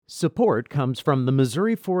Support comes from the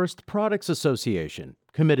Missouri Forest Products Association,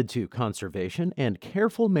 committed to conservation and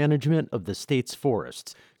careful management of the state's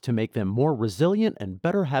forests to make them more resilient and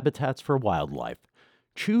better habitats for wildlife.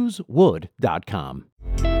 ChooseWood.com.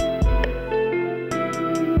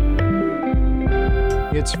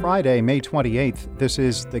 It's Friday, May 28th. This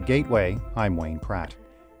is The Gateway. I'm Wayne Pratt.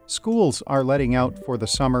 Schools are letting out for the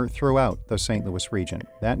summer throughout the St. Louis region.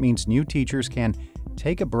 That means new teachers can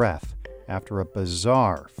take a breath after a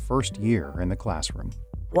bizarre first year in the classroom.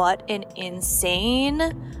 What an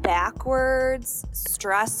insane, backwards,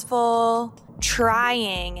 stressful,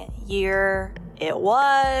 trying year it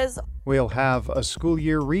was. We'll have a school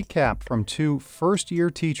year recap from two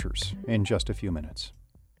first-year teachers in just a few minutes.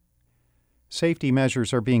 Safety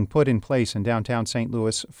measures are being put in place in downtown St.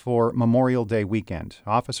 Louis for Memorial Day weekend.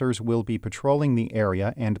 Officers will be patrolling the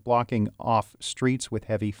area and blocking off streets with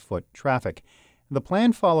heavy foot traffic. The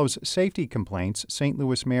plan follows safety complaints St.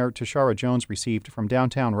 Louis Mayor Tashara Jones received from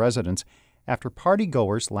downtown residents after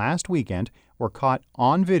partygoers last weekend were caught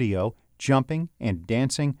on video jumping and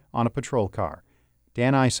dancing on a patrol car.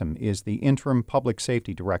 Dan Isom is the interim public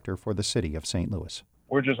safety director for the city of St. Louis.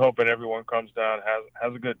 We're just hoping everyone comes down,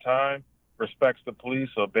 has a good time, respects the police,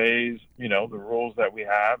 obeys, the rules that we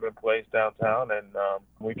have in place downtown, and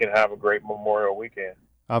we can have a great Memorial weekend.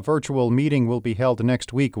 A virtual meeting will be held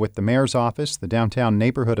next week with the mayor's office, the Downtown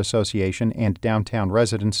Neighborhood Association, and downtown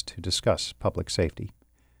residents to discuss public safety.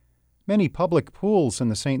 Many public pools in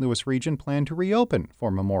the St. Louis region plan to reopen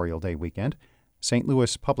for Memorial Day weekend. St.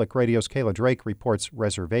 Louis Public Radio's Kayla Drake reports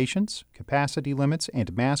reservations, capacity limits,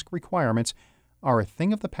 and mask requirements are a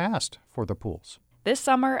thing of the past for the pools. This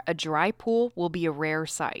summer, a dry pool will be a rare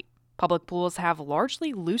sight. Public pools have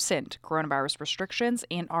largely loosened coronavirus restrictions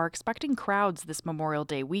and are expecting crowds this Memorial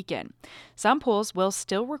Day weekend. Some pools will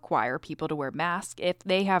still require people to wear masks if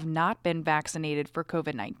they have not been vaccinated for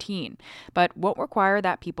COVID-19, but won't require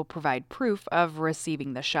that people provide proof of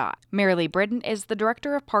receiving the shot. Marilee Britton is the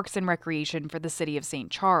Director of Parks and Recreation for the City of St.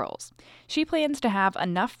 Charles. She plans to have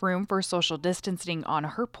enough room for social distancing on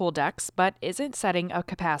her pool decks, but isn't setting a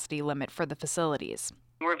capacity limit for the facilities.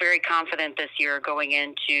 We're very confident this year going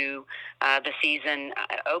into the season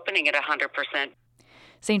opening at 100%.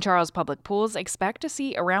 St. Charles Public Pools expect to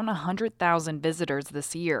see around 100,000 visitors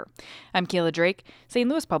this year. I'm Kayla Drake, St.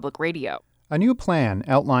 Louis Public Radio. A new plan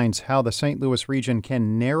outlines how the St. Louis region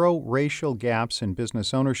can narrow racial gaps in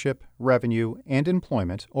business ownership, revenue, and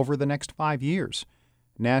employment over the next 5 years.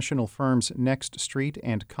 National firms Next Street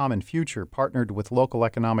and Common Future partnered with local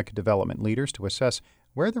economic development leaders to assess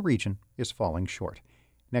where the region is falling short.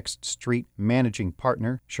 Next Street managing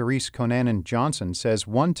partner Charisse Conanan Johnson says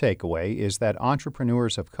one takeaway is that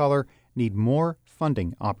entrepreneurs of color need more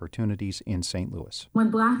funding opportunities in St. Louis. When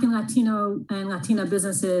Black and Latino and Latina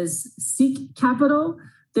businesses seek capital,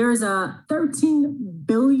 there is a $13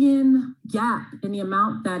 billion gap in the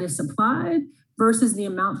amount that is supplied versus the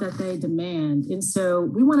amount that they demand. And so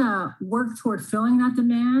we want to work toward filling that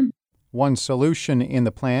demand. One solution in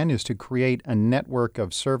the plan is to create a network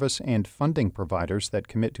of service and funding providers that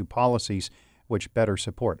commit to policies which better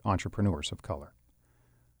support entrepreneurs of color.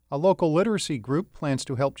 A local literacy group plans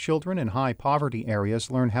to help children in high poverty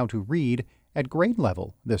areas learn how to read at grade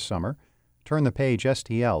level this summer. Turn the Page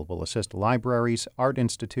STL will assist libraries, art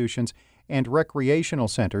institutions, and recreational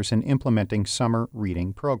centers in implementing summer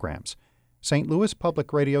reading programs. St. Louis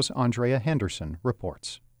Public Radio's Andrea Henderson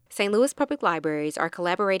reports. St. Louis Public Libraries are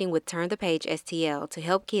collaborating with Turn the Page STL to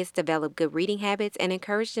help kids develop good reading habits and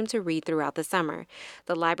encourage them to read throughout the summer.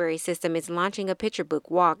 The library system is launching a picture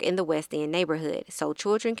book walk in the West End neighborhood so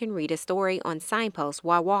children can read a story on signposts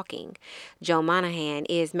while walking. Joe Monahan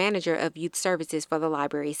is manager of youth services for the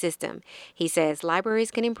library system. He says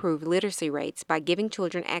libraries can improve literacy rates by giving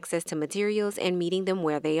children access to materials and meeting them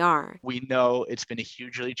where they are. We know it's been a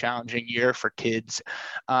hugely challenging year for kids.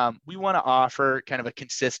 We want to offer kind of a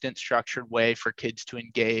consistent, structured way for kids to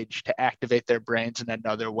engage, to activate their brains in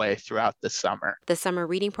another way throughout the summer. The summer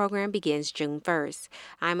reading program begins June 1st.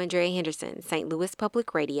 I'm Andrea Henderson, St. Louis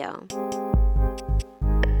Public Radio.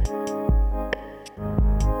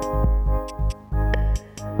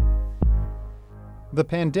 The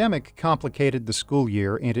pandemic complicated the school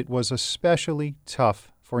year, and it was especially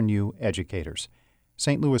tough for new educators.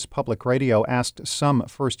 St. Louis Public Radio asked some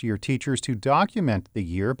first-year teachers to document the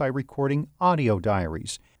year by recording audio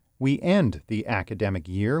diaries. We end the academic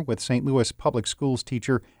year with St. Louis Public Schools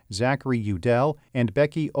teacher Zachary Udell and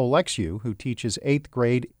Becky Oleksiu, who teaches 8th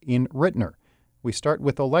grade in Rittner. We start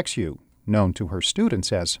with Oleksiu, known to her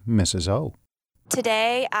students as Mrs. O.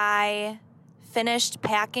 Today I finished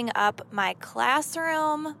packing up my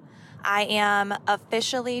classroom. I am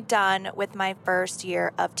officially done with my first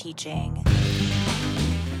year of teaching.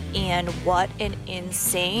 And what an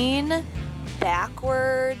insane,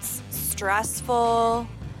 backwards, stressful,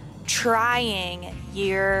 trying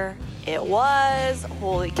year it was.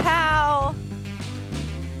 Holy cow.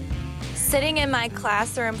 Sitting in my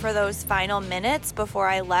classroom for those final minutes before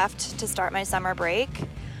I left to start my summer break,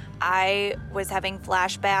 I was having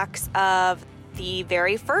flashbacks of the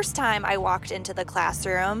very first time I walked into the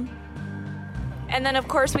classroom. And then, of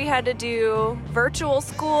course, we had to do virtual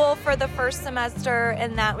school for the first semester,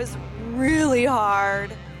 and that was really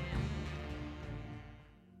hard.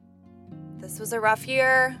 This was a rough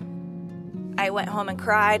year. I went home and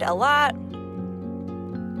cried a lot.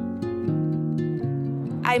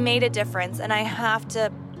 I made a difference, and I have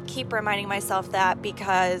to keep reminding myself that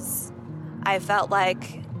because I felt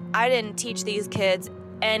like I didn't teach these kids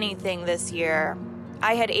anything this year.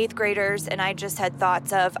 I had 8th graders, and I just had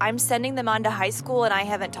thoughts of, I'm sending them on to high school, and I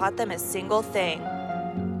haven't taught them a single thing.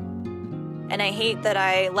 And I hate that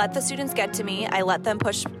I let the students get to me. I let them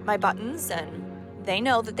push my buttons, and they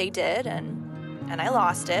know that they did, and I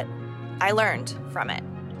lost it. I learned from it.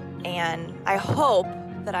 And I hope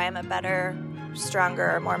that I am a better,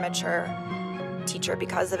 stronger, more mature teacher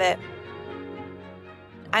because of it.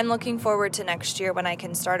 I'm looking forward to next year when I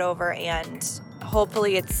can start over, and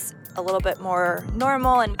hopefully it's a little bit more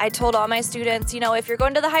normal. And I told all my students, if you're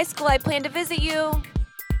going to the high school, I plan to visit you.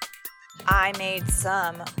 I made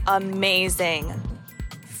some amazing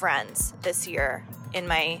friends this year in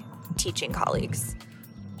my teaching colleagues.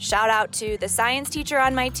 Shout out to the science teacher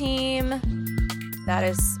on my team. That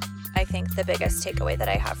is, I think, the biggest takeaway that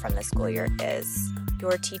I have from this school year is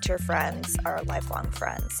your teacher friends are lifelong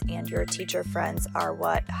friends, and your teacher friends are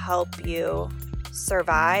what help you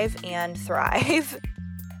survive and thrive.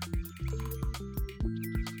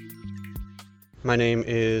 My name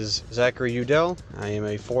is Zachary Udell. I am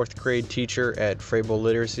a 4th grade teacher at Frable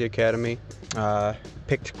Literacy Academy.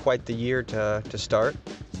 Picked quite the year to start.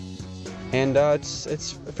 And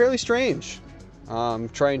it's fairly strange.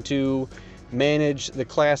 Trying to manage the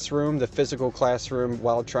classroom, the physical classroom,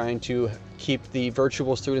 while trying to keep the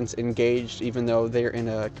virtual students engaged, even though they're in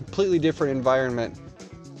a completely different environment.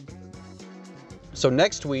 So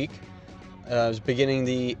next week is beginning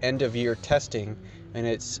the end of year testing, and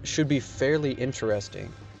it should be fairly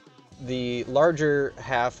interesting. The larger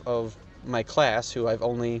half of my class, who I've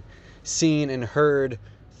only seen and heard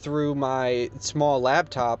through my small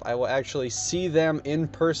laptop, I will actually see them in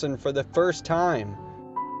person for the first time.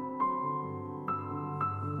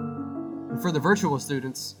 For the virtual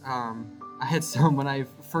students, I had some when I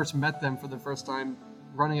first met them for the first time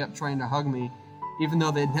running up trying to hug me, even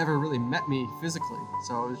though they'd never really met me physically,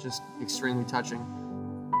 so it was just extremely touching.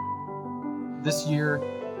 This year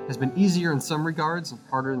has been easier in some regards and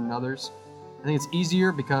harder than others. I think it's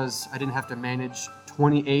easier because I didn't have to manage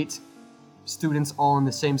 28 students all in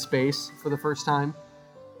the same space for the first time.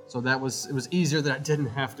 So it was easier that I didn't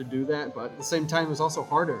have to do that, but at the same time it was also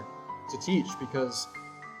harder to teach because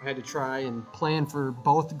I had to try and plan for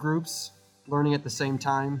both groups, learning at the same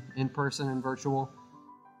time, in person and virtual.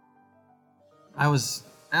 I was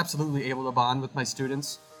absolutely able to bond with my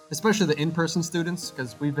students, especially the in-person students,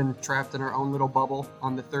 because we've been trapped in our own little bubble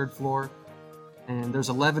on the 3rd floor. And there's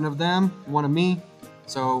 11 of them, 1 of me,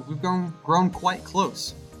 so we've grown quite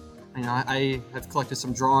close. I have collected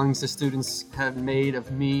some drawings the students have made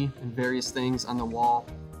of me and various things on the wall.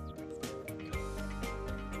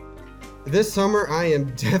 This summer, I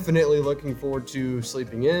am definitely looking forward to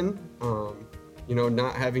sleeping in,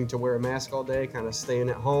 not having to wear a mask all day, kind of staying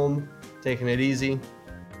at home, taking it easy.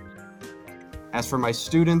 As for my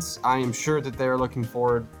students, I am sure that they are looking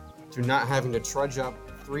forward to not having to trudge up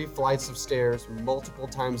 3 flights of stairs multiple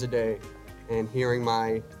times a day and hearing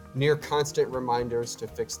my near constant reminders to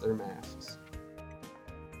fix their masks.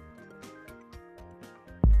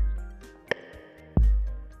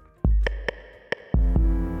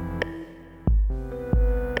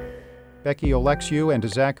 Becky Oleksiu and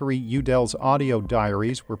Zachary Udell's audio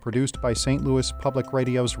diaries were produced by St. Louis Public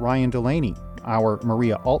Radio's Ryan Delaney. Our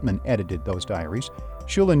Maria Altman edited those diaries.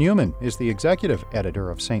 Shula Newman is the executive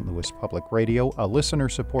editor of St. Louis Public Radio, a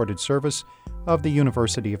listener-supported service of the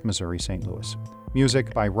University of Missouri-St. Louis.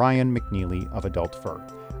 Music by Ryan McNeely of Adult Fur.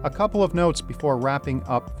 A couple of notes before wrapping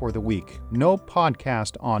up for the week. No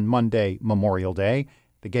podcast on Monday, Memorial Day.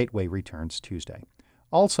 The Gateway returns Tuesday.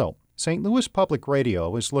 Also, St. Louis Public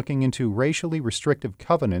Radio is looking into racially restrictive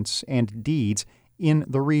covenants and deeds in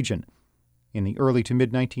the region. In the early to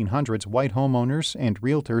mid-1900s, white homeowners and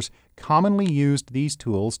realtors commonly used these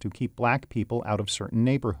tools to keep black people out of certain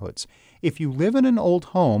neighborhoods. If you live in an old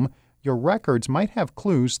home, Your records might have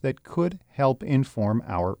clues that could help inform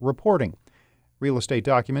our reporting. Real estate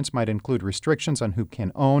documents might include restrictions on who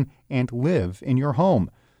can own and live in your home.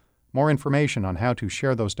 More information on how to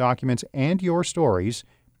share those documents and your stories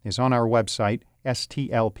is on our website,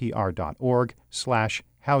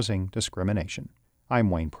 stlpr.org/housing discrimination. I'm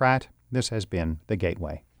Wayne Pratt. This has been The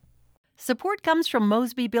Gateway. Support comes from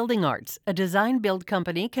Mosby Building Arts, a design-build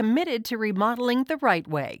company committed to remodeling the right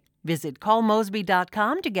way. Visit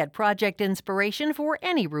callmosby.com to get project inspiration for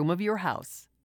any room of your house.